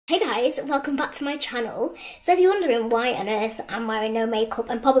Hey guys, welcome back to my channel. So if you're wondering why on earth I'm wearing no makeup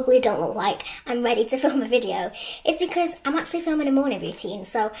and probably don't look like I'm ready to film a video, it's because I'm actually filming a morning routine.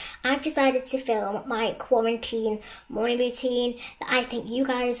 So I've decided to film my quarantine morning routine that I think you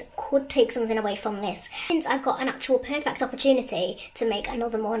guys could take something away from this. Since I've got an actual perfect opportunity to make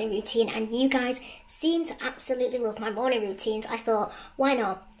another morning routine and you guys seem to absolutely love my morning routines, I thought, why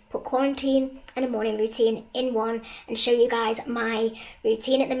not put quarantine and a morning routine in one and show you guys my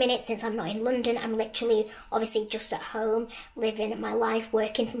routine at the minute. Since I'm not in London, I'm literally obviously just at home, living my life,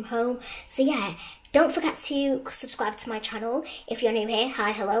 working from home. So yeah, don't forget to subscribe to my channel if you're new here.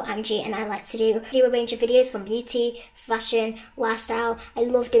 Hi, hello, I'm G and I like to do a range of videos from beauty, fashion, lifestyle. I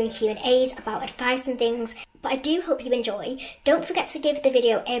love doing Q&As about advice and things, but I do hope you enjoy. Don't forget to give the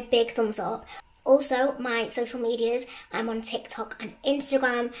video a big thumbs up. Also, my social medias, I'm on TikTok and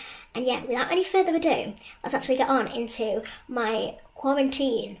Instagram. And yeah, without any further ado, let's actually get on into my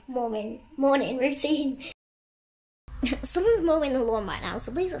quarantine morning routine. Someone's mowing the lawn right now,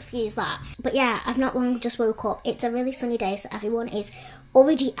 so please excuse that. But yeah, I've not long just woke up. It's a really sunny day, so everyone is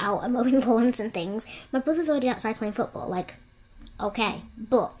already out and mowing lawns and things. My brother's already outside playing football, like, okay,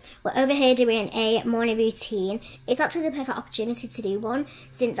 but we're over here doing a morning routine. It's actually the perfect opportunity to do one,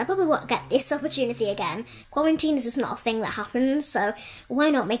 since I probably won't get this opportunity again. Quarantine is just not a thing that happens, so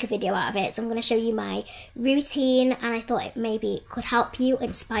why not make a video out of it? So I'm going to show you my routine, and I thought it maybe could help you,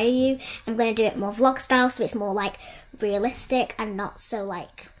 inspire you. I'm going to do it more vlog style, so it's more like realistic and not so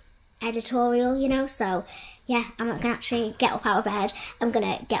like editorial, you know. So yeah, I'm not gonna actually get up out of bed. I'm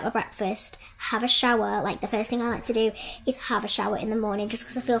gonna get my breakfast, have a shower. Like, the first thing I like to do is have a shower in the morning just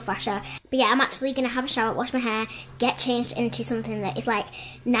because I feel fresher. But yeah, I'm actually gonna have a shower, wash my hair, get changed into something that is like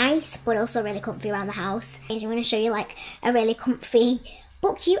nice but also really comfy around the house. And I'm gonna show you like a really comfy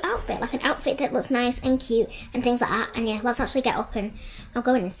but cute outfit, like an outfit that looks nice and cute and things like that. And yeah, let's actually get up. And I'm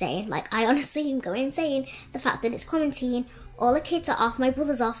going insane. Like, I honestly am going insane. The fact that it's quarantine, all the kids are off, my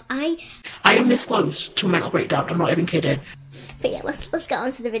brother's off. I am this close to a mental breakdown, I'm not even kidding. But yeah, let's get on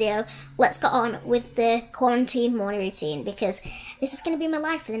to the video. Let's get on with the quarantine morning routine, because this is going to be my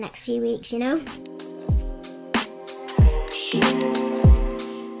life for the next few weeks, you know?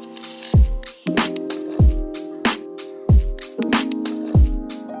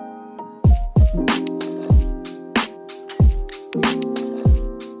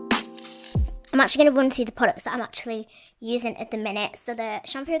 I'm actually going to run through the products that I'm actually using at the minute. So the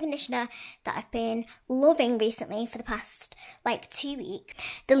shampoo and conditioner that I've been loving recently for the past like 2 weeks.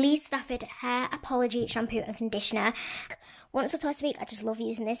 The Lee Stafford Hair Apology Shampoo and Conditioner. Once or twice a week, I just love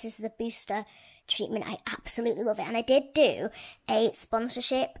using this. This is the booster treatment. I absolutely love it. And I did do a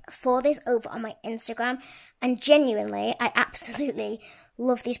sponsorship for this over on my Instagram. And genuinely, I absolutely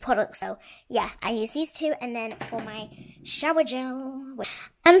love these products. So yeah, I use these two. And then for my shower gel,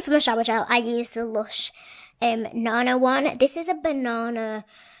 I use the Lush Nano one. This is a banana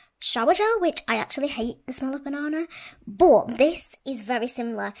shower gel, which I actually hate the smell of banana. But this is very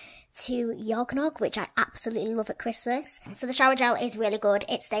similar to Yognog, which I absolutely love at Christmas. So the shower gel is really good.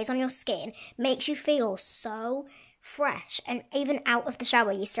 It stays on your skin, makes you feel so fresh. And even out of the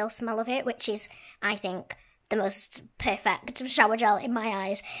shower, you still smell of it, which is, I think, the most perfect shower gel in my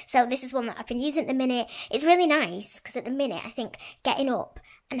eyes. So this is one that I've been using at the minute. It's really nice because at the minute, I think getting up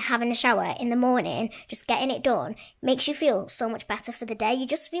and having a shower in the morning, just getting it done, makes you feel so much better for the day. You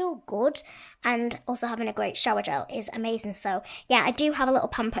just feel good. And also having a great shower gel is amazing. So yeah, I do have a little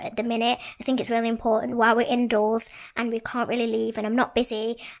pamper at the minute. I think it's really important while we're indoors and we can't really leave and I'm not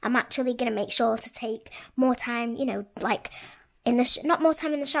busy. I'm actually going to make sure to take more time, you know, like in the not more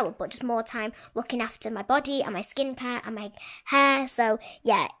time in the shower, but just more time looking after my body and my skincare and my hair. So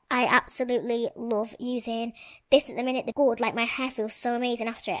yeah, I absolutely love using this at the minute. The good, like, my hair feels so amazing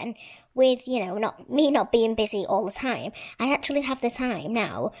after it. And with, you know, not being busy all the time, I actually have the time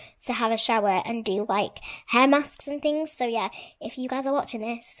now to have a shower and do like hair masks and things. So yeah, if you guys are watching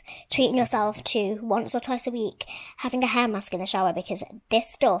this, treating yourself to once or twice a week having a hair mask in the shower, because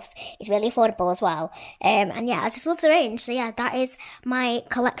this stuff is really affordable as well. And yeah, I just love the range. So yeah, that is my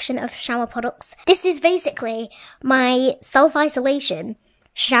collection of shower products. This is basically my self-isolation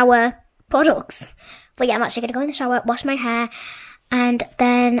shower products. But yeah, I'm actually gonna go in the shower, wash my hair, and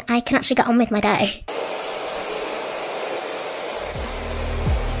then I can actually get on with my day.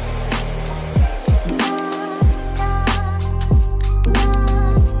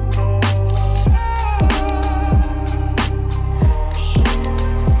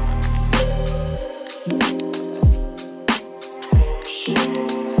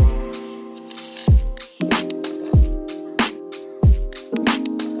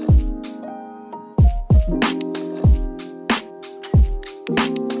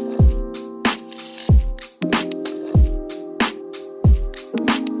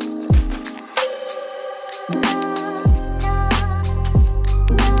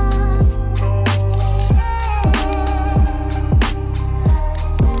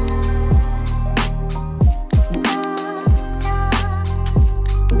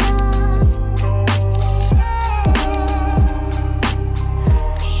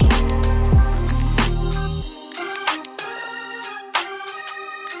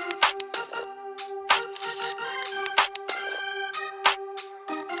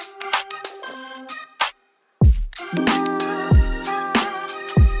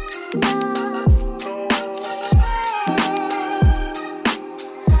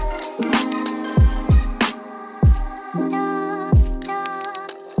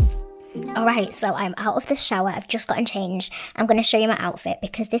 Right, so I'm out of the shower. I've just gotten changed. I'm going to show you my outfit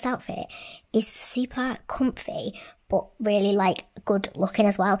because this outfit is super comfy, but really like good looking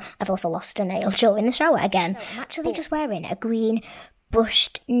as well. I've also lost a nail during the shower again. So I'm actually just wearing a green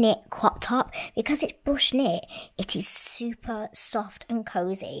brushed knit crop top. Because it's brushed knit, it is super soft and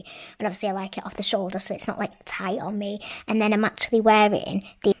cozy, and obviously I like it off the shoulder so it's not like tight on me. And then I'm actually wearing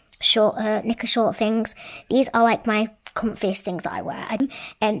the shorter knicker short things. These are like my comfiest things that I wear,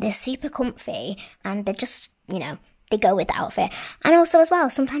 and they're super comfy and they're just, you know, they go with the outfit. And also as well,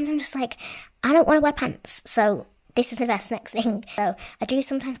 sometimes I'm just like, I don't want to wear pants, so this is the best next thing. So I do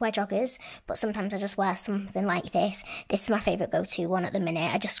sometimes wear joggers, but sometimes I just wear something like this. This is my favourite go-to one at the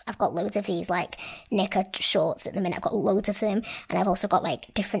minute. I've got loads of these like knicker shorts at the minute. I've got loads of them, and I've also got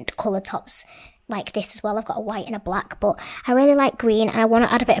like different colour tops like this as well. I've got a white and a black, but I really like green and I want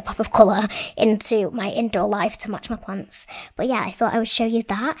to add a bit of pop of colour into my indoor life to match my plants. But yeah, I thought I would show you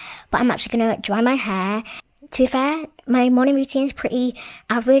that. But I'm actually going to dry my hair. To be fair, my morning routine is pretty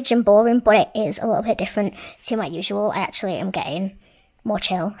average and boring, but it is a little bit different to my usual. I actually am getting more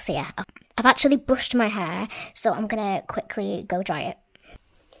chill. So yeah, I've actually brushed my hair, so I'm going to quickly go dry it.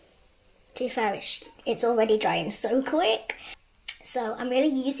 To be fair, it's already drying so quick. So I'm really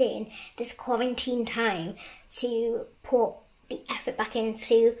using this quarantine time to put the effort back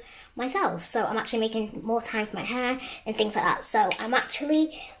into myself. So I'm actually making more time for my hair and things like that. So I'm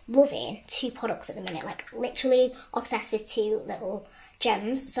actually loving 2 products at the minute, like literally obsessed with 2 little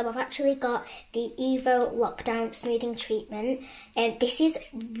gems. So I've actually got the Evo Lockdown Smoothing Treatment, and this is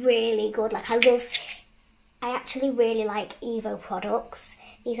really good. Like I actually really like Evo products.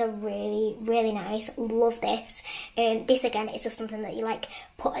 These are really, really nice. Love this. This again is just something that you like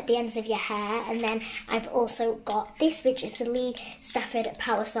put at the ends of your hair. And then I've also got this, which is the Lee Stafford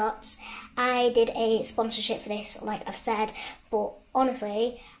Power Sots. I did a sponsorship for this, like I've said, but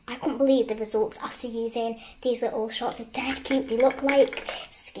honestly, I couldn't believe the results after using these little shots. They're dead cute. They look like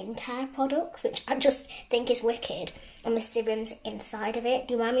skincare products, which I just think is wicked. And the serums inside of it,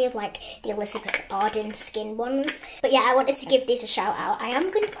 they remind me of like the Elizabeth Arden skin ones. But yeah, I wanted to give these a shout out. I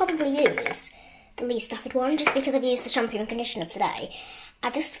am going to probably use the Lee Stafford one just because I've used the shampoo and conditioner today. I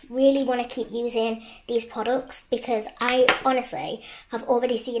just really want to keep using these products because I honestly have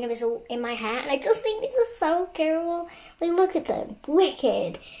already seen a result in my hair, and I just think these are so cool. Like, look at them,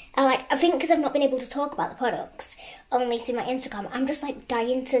 wicked. I think because I've not been able to talk about the products only through my Instagram, I'm just like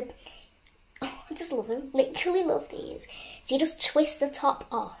dying to. Oh, I just love them. Literally love these. So you just twist the top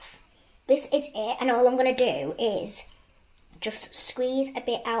off. This is it, and all I'm gonna do is just squeeze a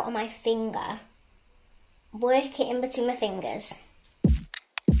bit out of my finger, work it in between my fingers.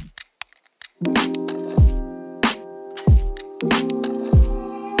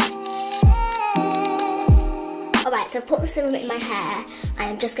 Alright, so I've put the serum in my hair.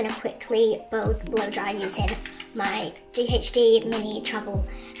 I'm just going to quickly blow dry using my DHD Mini Travel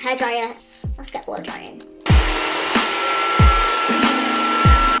Hair Dryer. Let's get blow drying.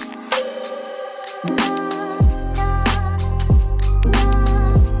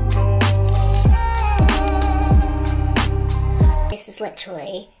 This is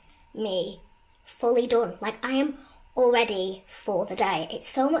literally me fully done. Like, I am all ready for the day. It's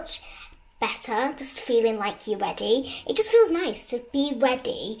so much better just feeling like you're ready. It just feels nice to be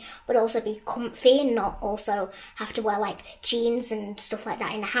ready but also be comfy and not also have to wear like jeans and stuff like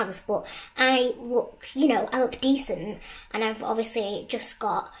that in the house. But I look, you know, I look decent, and I've obviously just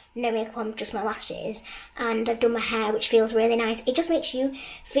got no makeup on, just my lashes, and I've done my hair, which feels really nice. It just makes you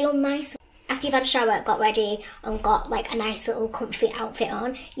feel nice. After you've had a shower, got ready, and got like a nice little comfy outfit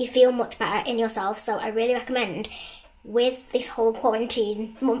on, you feel much better in yourself. So I really recommend, with this whole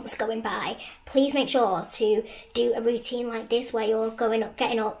quarantine months going by, please make sure to do a routine like this where you're going up,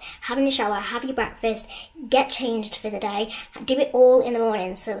 getting up, having a shower, have your breakfast, get changed for the day, do it all in the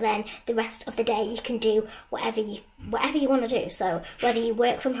morning, so then the rest of the day you can do whatever you want to do. So whether you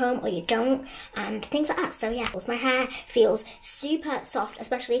work from home or you don't, and things like that. So yeah, my hair feels super soft,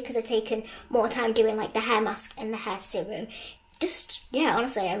 especially because I've taken more time doing like the hair mask and the hair serum. Just, yeah,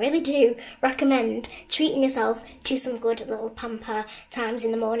 honestly, I really do recommend treating yourself to some good little pamper times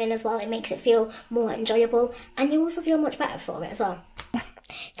in the morning as well. It makes it feel more enjoyable, and you also feel much better for it as well.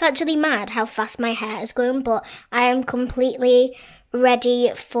 It's actually mad how fast my hair has grown, but I am completely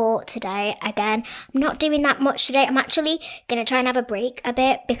ready for today again. I'm not doing that much today. I'm actually going to try and have a break a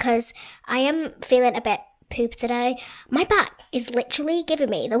bit because I am feeling a bit poop today. My back is literally giving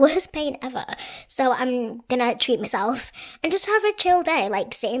me the worst pain ever. So I'm gonna treat myself and just have a chill day,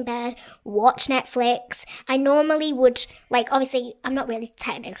 like sit in bed, watch Netflix. I normally would, like, obviously I'm not really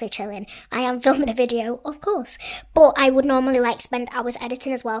technically chilling. I am filming a video, of course. But I would normally like spend hours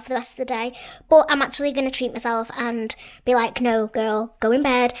editing as well for the rest of the day. But I'm actually gonna treat myself and be like, no girl, go in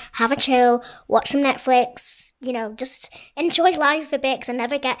bed, have a chill, watch some Netflix. You know, just enjoy life a bit, because I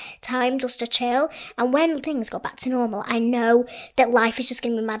never get time just to chill. And when things go back to normal, I know that life is just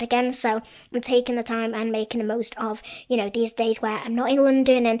going to be mad again. So I'm taking the time and making the most of, you know, these days where I'm not in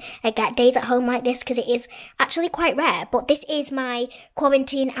London and I get days at home like this, because it is actually quite rare. But this is my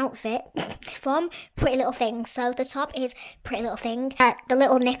quarantine outfit from Pretty Little Thing. So the top is Pretty Little Thing. The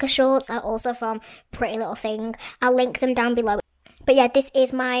little knicker shorts are also from Pretty Little Thing. I'll link them down below. But yeah, this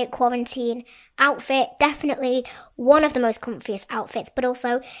is my quarantine outfit. Definitely one of the most comfiest outfits, but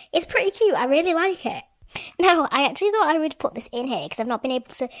also it's pretty cute. I really like it. Now, I actually thought I would put this in here because I've not been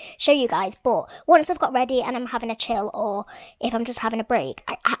able to show you guys, but once I've got ready and I'm having a chill, or if I'm just having a break,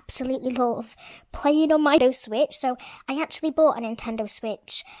 I absolutely love playing on my Nintendo Switch. So I actually bought a Nintendo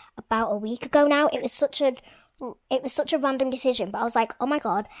Switch about a week ago now. It was such a random decision, but I was like, oh my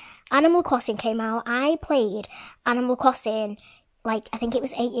god, Animal Crossing came out. I played Animal Crossing, like, I think it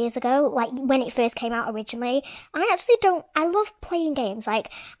was 8 years ago, like, when it first came out originally. I love playing games.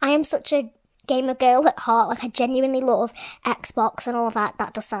 Like, I am such a gamer girl at heart. Like, I genuinely love Xbox and all that.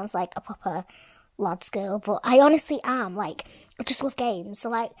 That just sounds like a proper lads girl, but I honestly am. Like, I just love games. So,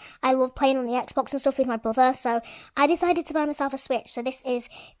 like, I love playing on the Xbox and stuff with my brother, so I decided to buy myself a Switch. So this is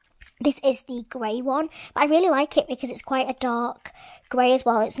the grey one, but I really like it because it's quite a dark grey as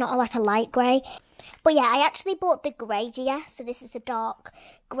well. It's not like a light grey. But yeah, I actually bought the grey GS, so this is the dark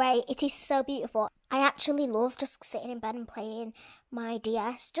grey. It is so beautiful. I actually love just sitting in bed and playing my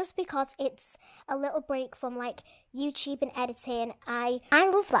DS, just because it's a little break from like YouTube and editing. I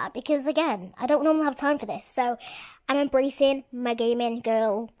love that because, again, I don't normally have time for this, so I'm embracing my gaming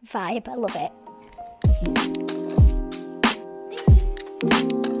girl vibe. I love it.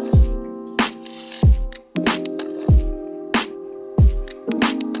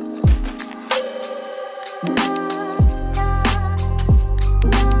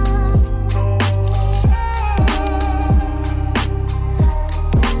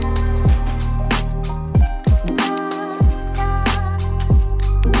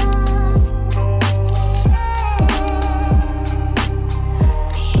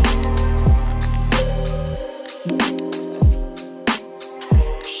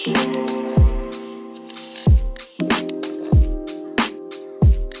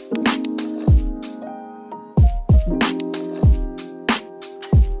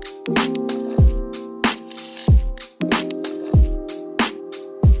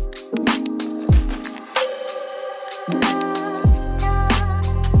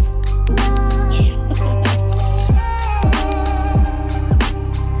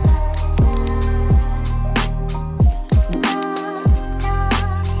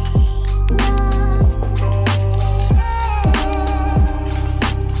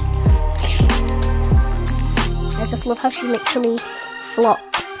 Love how she literally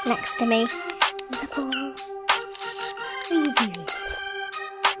flops next to me.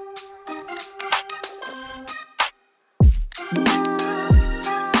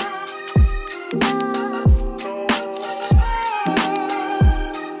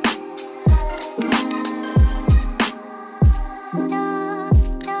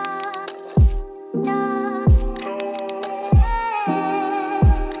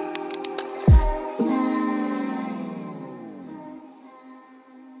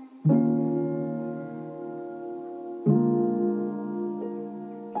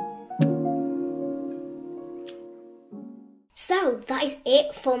 So that is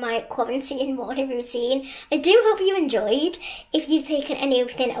it for my quarantine morning routine. I do hope you enjoyed. If you've taken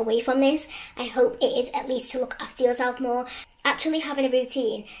anything away from this, I hope it is at least to look after yourself more. Actually having a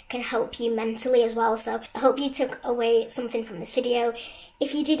routine can help you mentally as well, so I hope you took away something from this video.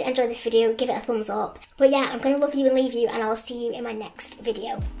 If you did enjoy this video, give it a thumbs up. But yeah, I'm going to love you and leave you, and I'll see you in my next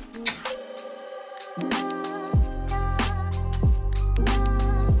video.